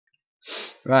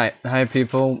Right, hi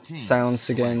people,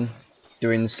 Silence again,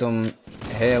 doing some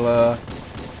Halo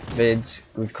vids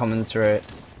with commentary.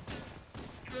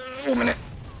 One minute.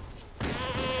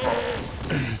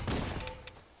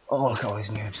 Oh, look at all these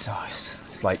noob size.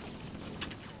 It's like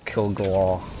kill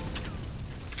galore.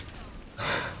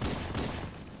 I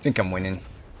think I'm winning.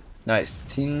 No, it's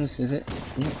teams, is it?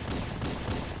 Yep.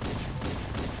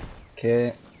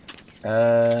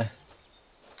 Okay.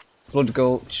 Blood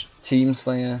Gulch, Team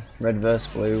Slayer, red vs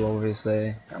blue,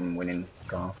 obviously. I'm winning, of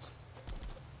course.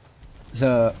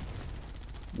 So,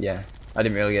 yeah, I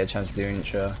didn't really get a chance to do an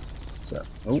intro.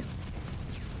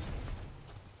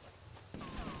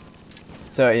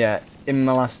 So yeah, in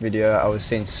my last video I was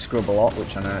saying scrub a lot,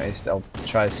 which I noticed. I'll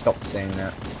try to stop saying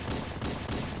that.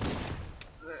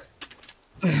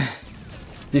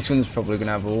 This one's probably going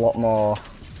to have a lot more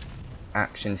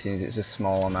action since it's a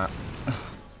smaller map.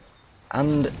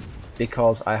 And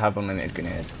because I have unlimited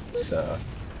grenades, so...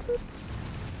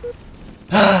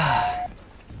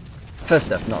 First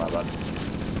stuff, not that bad.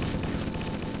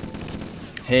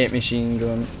 Hate machine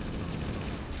gun.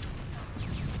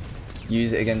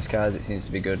 Use it against cars, it seems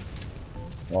to be good.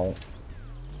 Lol.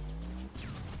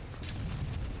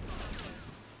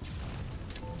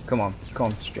 Come on,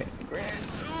 straight.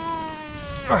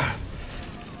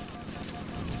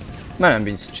 Man, I'm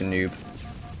being such a noob.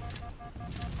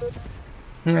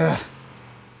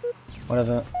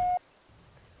 Whatever.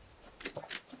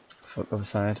 Fuck other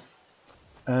side.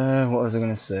 What was I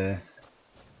gonna say?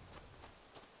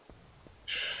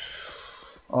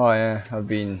 Oh yeah, I've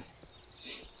been...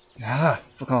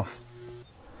 fuck off.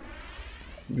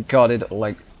 Recorded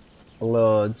like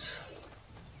loads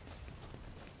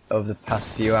over the past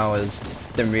few hours,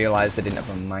 then realised I didn't have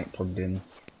a mic plugged in.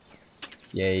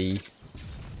 Yay.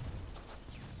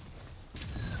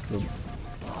 Oh,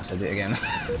 I said it again.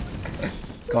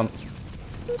 Go on.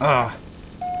 Ah.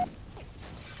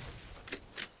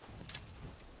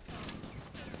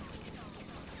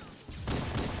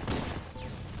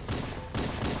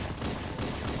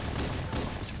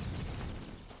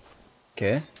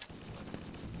 Okay.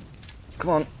 Come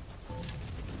on.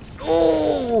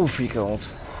 Oh, 3 kills.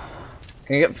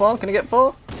 Can I get 4? Can I get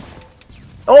 4?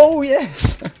 Oh,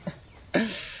 yes!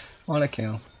 What a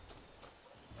kill.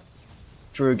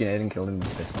 Threw a grenade and killed him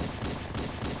with a pistol.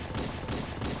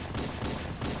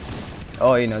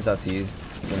 Oh, he knows how to use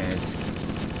grenades.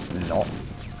 Not.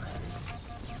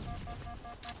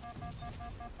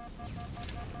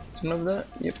 Someone over there?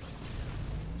 Yep.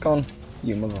 Come on,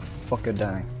 you motherfucker,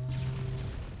 die.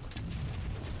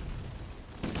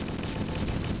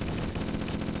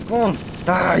 Come on,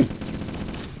 die!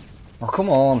 Oh, come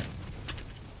on.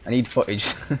 I need footage.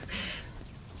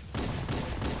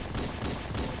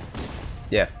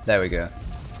 Yeah, there we go.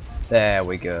 There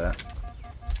we go.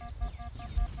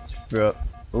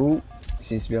 Ooh,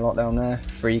 seems to be a lot down there.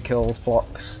 3 kills,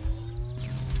 blocks.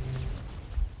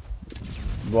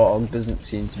 Warthog doesn't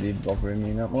seem to be bothering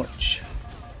me that much.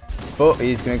 But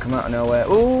he's going to come out of nowhere.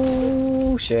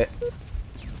 Ooh, shit.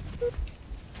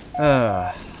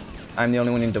 I'm the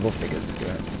only one in double figures.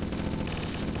 Go.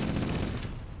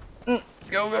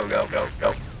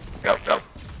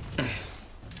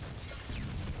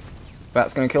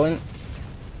 That's gonna kill him.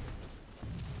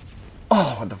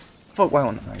 Oh, what the fuck? Why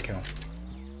won't that kill?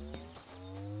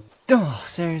 Oh,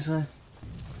 seriously?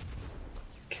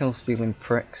 Kill stealing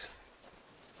pricks.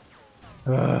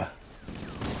 Ugh.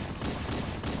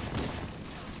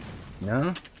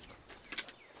 No?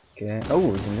 Okay.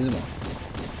 Oh, he's invisible.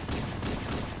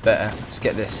 Better. Let's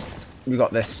get this. We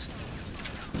got this.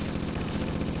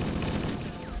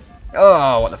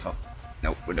 Oh, what the fuck?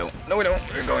 No, we don't. No, we don't.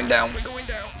 We're going down. We're going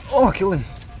down. Oh, I killed him.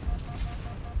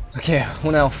 Okay,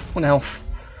 1 health. 1 health.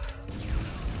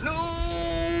 No!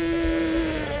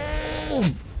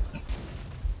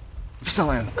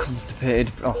 Sorry, I'm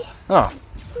constipated. Oh,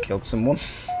 killed someone.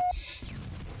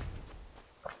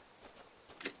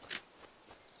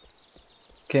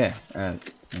 Okay,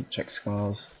 check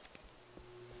scores.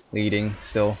 Leading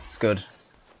still. It's good.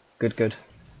 Good.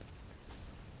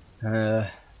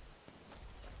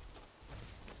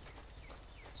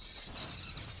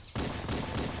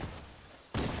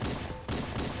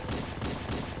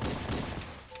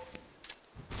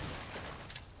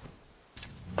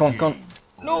 Come on.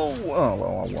 No! Oh,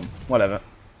 well, I won. Whatever.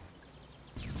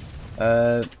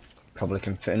 Probably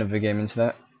can fit another game into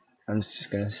that. I'm just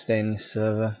gonna stay in this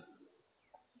server.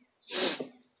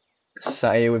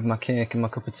 Sat here with my cake and my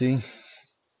cup of tea.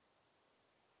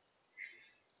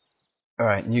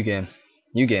 Alright, new game.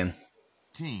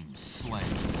 Team slain.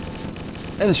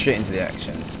 And straight into the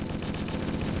action.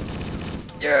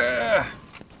 Yeah!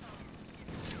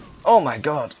 Oh my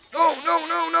god!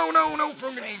 Oh, no,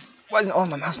 from grenades. Why isn't... Oh,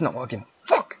 my mouse not working.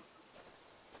 Fuck.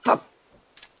 Fuck.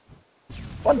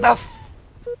 What the f...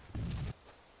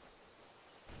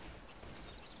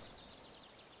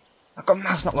 I've got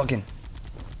mouse not working.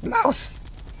 Mouse!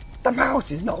 The mouse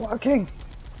is not working!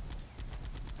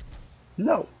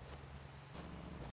 No.